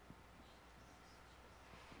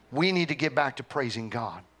 We need to get back to praising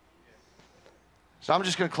God. So I'm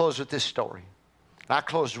just going to close with this story. I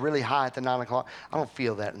closed really high at the 9 o'clock. I don't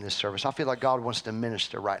feel that in this service. I feel like God wants to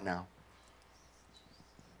minister right now.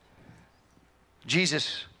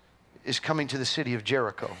 Jesus is coming to the city of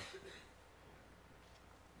Jericho.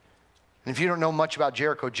 And if you don't know much about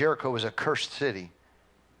Jericho, Jericho was a cursed city.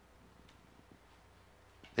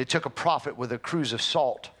 They took a prophet with a cruse of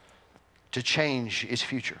salt to change its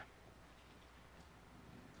future.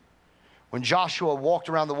 When Joshua walked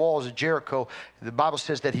around the walls of Jericho, the Bible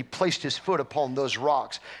says that he placed his foot upon those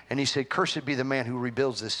rocks and he said, "Cursed be the man who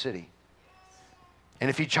rebuilds this city." And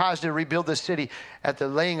if he tries to rebuild this city, at the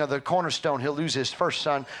laying of the cornerstone, he'll lose his first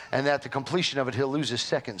son, and at the completion of it, he'll lose his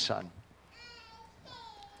second son.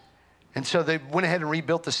 And so they went ahead and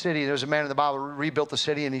rebuilt the city. There was a man in the Bible who rebuilt the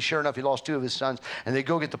city, and sure enough, he lost 2 of his sons. And they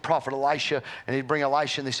go get the prophet Elisha, and they bring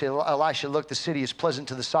Elisha, and they say, "Elisha, look, the city is pleasant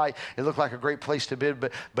to the sight. It looked like a great place to be,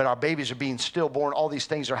 but our babies are being stillborn. All these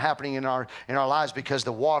things are happening in our lives because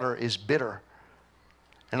the water is bitter."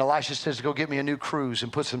 And Elisha says, "Go get me a new cruse,"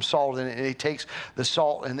 and put some salt in it. And he takes the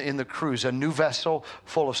salt in the cruse, a new vessel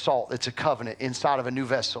full of salt. It's a covenant inside of a new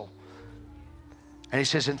vessel. And he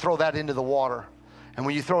says, "And throw that into the water. And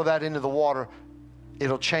when you throw that into the water,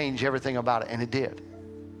 it'll change everything about it." And it did.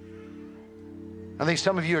 I think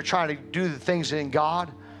some of you are trying to do the things in God,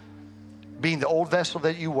 being the old vessel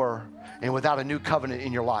that you were, and without a new covenant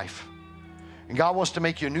in your life. And God wants to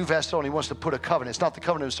make you a new vessel, and he wants to put a covenant. It's not the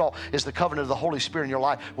covenant of salt, it's the covenant of the Holy Spirit in your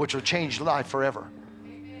life, which will change life forever.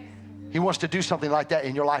 He wants to do something like that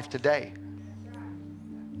in your life today.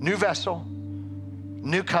 New vessel,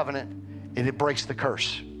 new covenant, and it breaks the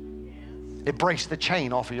curse. It breaks the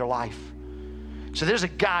chain off of your life. So there's a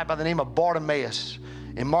guy by the name of Bartimaeus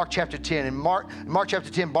in Mark chapter 10. In Mark chapter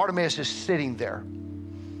 10, Bartimaeus is sitting there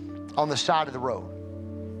on the side of the road.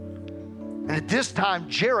 And at this time,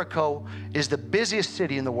 Jericho is the busiest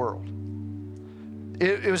city in the world.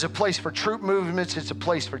 It was a place for troop movements. It's a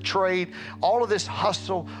place for trade. All of this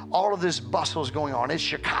hustle, all of this bustle is going on. It's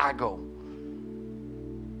Chicago.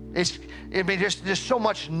 There's so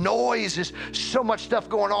much noise, there's so much stuff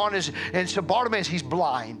going on. And so Bartimaeus, he's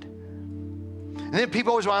blind. And then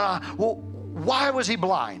people always want to know, well, why was he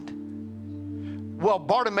blind? Well,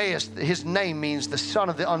 Bartimaeus, his name means the son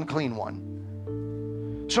of the unclean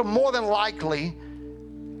one. So more than likely,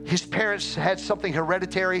 his parents had something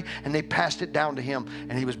hereditary and they passed it down to him,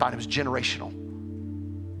 and he was blind. It was generational.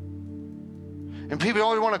 And people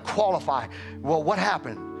always want to qualify, well, what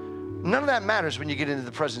happened? None of that matters when you get into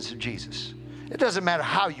the presence of Jesus. It doesn't matter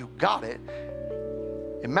how you got it.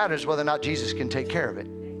 It matters whether or not Jesus can take care of it,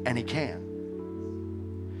 and he can.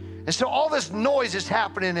 And so all this noise is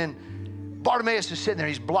happening, and Bartimaeus is sitting there.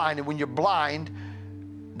 He's blind, and when you're blind,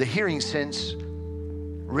 the hearing sense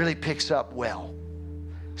really picks up well.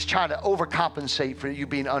 It's trying to overcompensate for you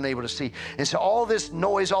being unable to see. And so all this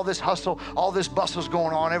noise, all this hustle, all this bustle's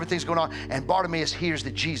going on, everything's going on, and Bartimaeus hears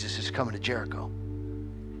that Jesus is coming to Jericho.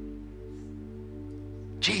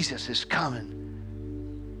 Jesus is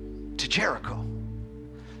coming to Jericho.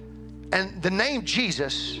 And the name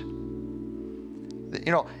Jesus,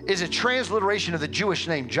 is a transliteration of the Jewish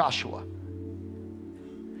name Joshua.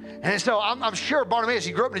 And so I'm sure Bartimaeus,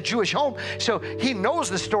 he grew up in a Jewish home, so he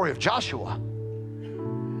knows the story of Joshua.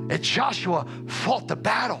 And Joshua fought the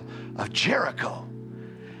battle of Jericho.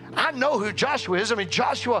 I know who Joshua is.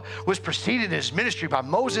 Joshua was preceded in his ministry by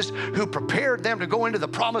Moses, who prepared them to go into the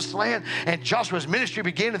promised land. And Joshua's ministry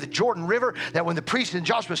began at the Jordan River, that when the priests and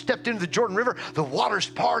Joshua stepped into the Jordan River, the waters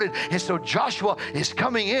parted. And so Joshua is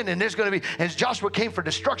coming in, and and Joshua came for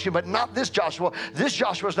destruction, but not this Joshua. This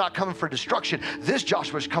Joshua is not coming for destruction. This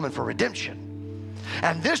Joshua is coming for redemption.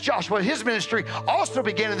 And this Joshua, his ministry also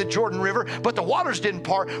began in the Jordan River, but the waters didn't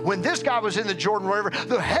part. When this guy was in the Jordan River,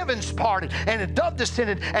 the heavens parted, and a dove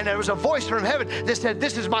descended, and there was a voice from heaven that said,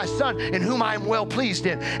 "This is my son in whom I am well pleased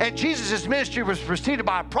in." And Jesus' ministry was preceded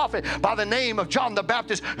by a prophet by the name of John the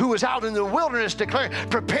Baptist, who was out in the wilderness declaring,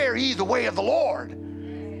 "Prepare ye the way of the Lord."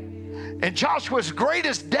 And Joshua's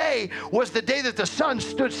greatest day was the day that the sun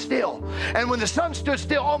stood still. And when the sun stood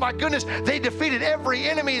still, oh my goodness, they defeated every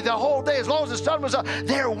enemy the whole day. As long as the sun was up,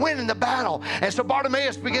 they were winning the battle. And so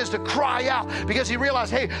Bartimaeus begins to cry out because he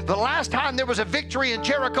realized, hey, the last time there was a victory in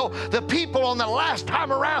Jericho, the people on the last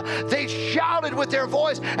time around, they shouted with their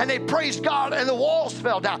voice and they praised God, and the walls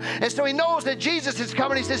fell down. And so he knows that Jesus is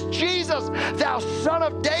coming. He says, "Jesus, thou son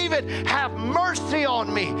of David, have mercy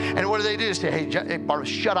on me." And what do? They say, hey, Bartimaeus,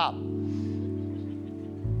 shut up.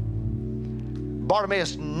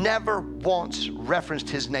 Bartimaeus never once referenced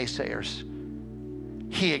his naysayers.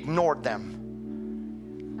 He ignored them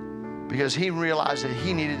because he realized that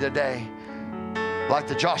he needed a day, like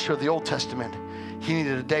the Joshua of the Old Testament, he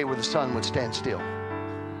needed a day where the sun would stand still.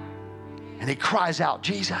 And he cries out,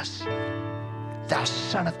 "Jesus, thou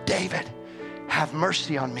son of David, have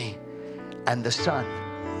mercy on me." And the sun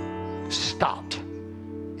stopped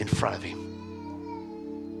in front of him.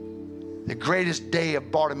 The greatest day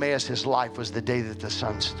of Bartimaeus' life was the day that the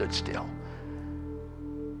sun stood still.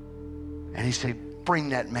 And he said, "Bring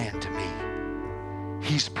that man to me.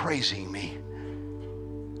 He's praising me."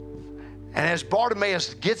 And as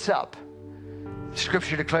Bartimaeus gets up,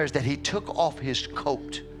 Scripture declares that he took off his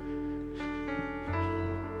coat.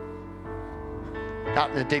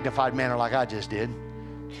 Not in a dignified manner like I just did.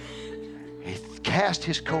 He cast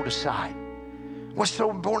his coat aside. What's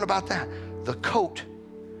so important about that? The coat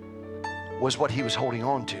was what he was holding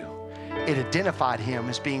on to. It identified him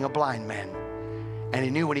as being a blind man. And he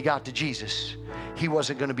knew when he got to Jesus, he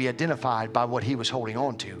wasn't going to be identified by what he was holding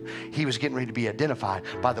on to. He was getting ready to be identified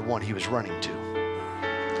by the one he was running to.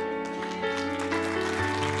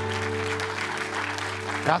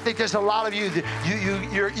 And I think there's a lot of you that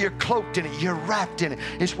you're cloaked in it, you're wrapped in it.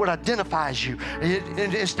 It's what identifies you.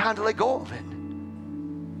 It's time to let go of it.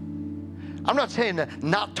 I'm not saying to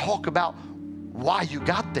not talk about why you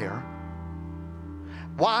got there.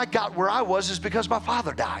 Why I got where I was is because my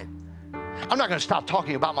father died. I'm not going to stop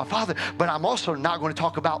talking about my father, but I'm also not going to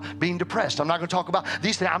talk about being depressed. I'm not going to talk about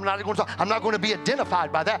these things. I'm not going to be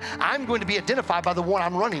identified by that. I'm going to be identified by the one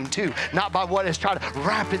I'm running to, not by what is trying to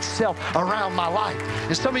wrap itself around my life.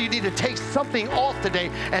 And some of you need to take something off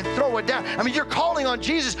today and throw it down. I mean, you're calling on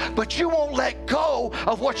Jesus, but you won't let go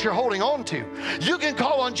of what you're holding on to. You can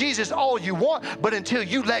call on Jesus all you want, but until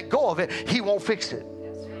you let go of it, he won't fix it.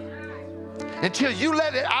 Until you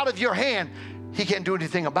let it out of your hand, he can't do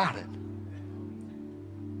anything about it.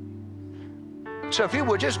 So if you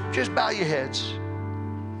would, just bow your heads.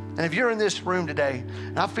 And if you're in this room today,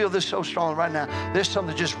 and I feel this so strong right now, there's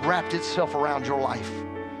something that just wrapped itself around your life.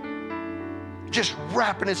 Just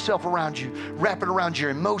wrapping itself around you, wrapping around your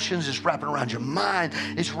emotions, it's wrapping around your mind,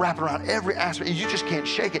 it's wrapping around every aspect, and you just can't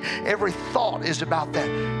shake it. Every thought is about that.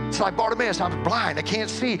 It's like Bartimaeus, I'm blind, I can't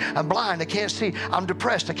see, I'm blind, I can't see, I'm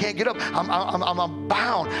depressed, I can't get up, I'm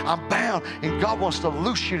bound, and God wants to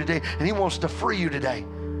loose you today, and he wants to free you today.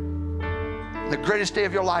 And the greatest day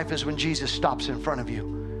of your life is when Jesus stops in front of you,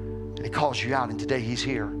 and he calls you out, and today he's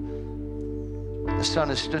here. The sun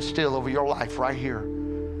has stood still over your life right here,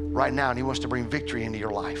 right now, and he wants to bring victory into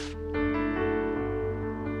your life.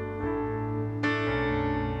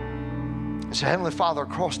 And so, Heavenly Father,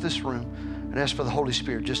 across this room, and ask for the Holy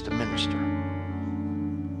Spirit just to minister.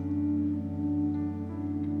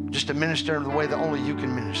 Just to minister in the way that only you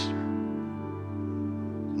can minister.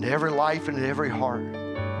 Into every life and into every heart.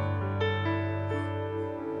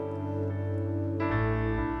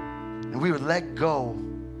 And we would let go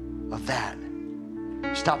of that.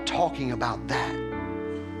 Stop talking about that.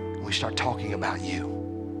 We start talking about you.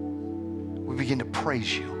 We begin to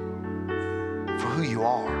praise you for who you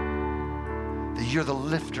are. That you're the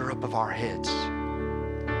lifter up of our heads.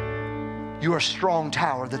 You are a strong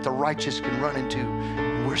tower that the righteous can run into,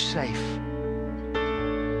 and we're safe.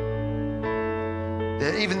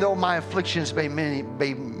 That even though my afflictions may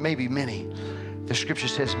be many, the scripture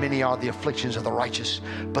says many are the afflictions of the righteous,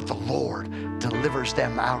 but the Lord delivers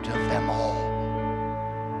them out of them all.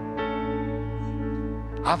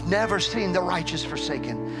 I've never seen the righteous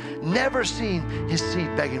forsaken, never seen his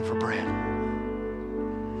seed begging for bread.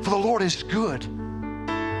 For the Lord is good.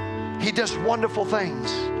 He does wonderful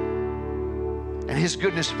things. And his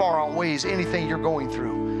goodness far outweighs anything you're going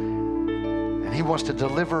through. And he wants to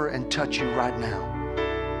deliver and touch you right now.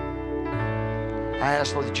 I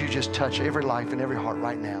ask, Lord, that you just touch every life and every heart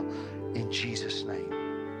right now. in Jesus' name.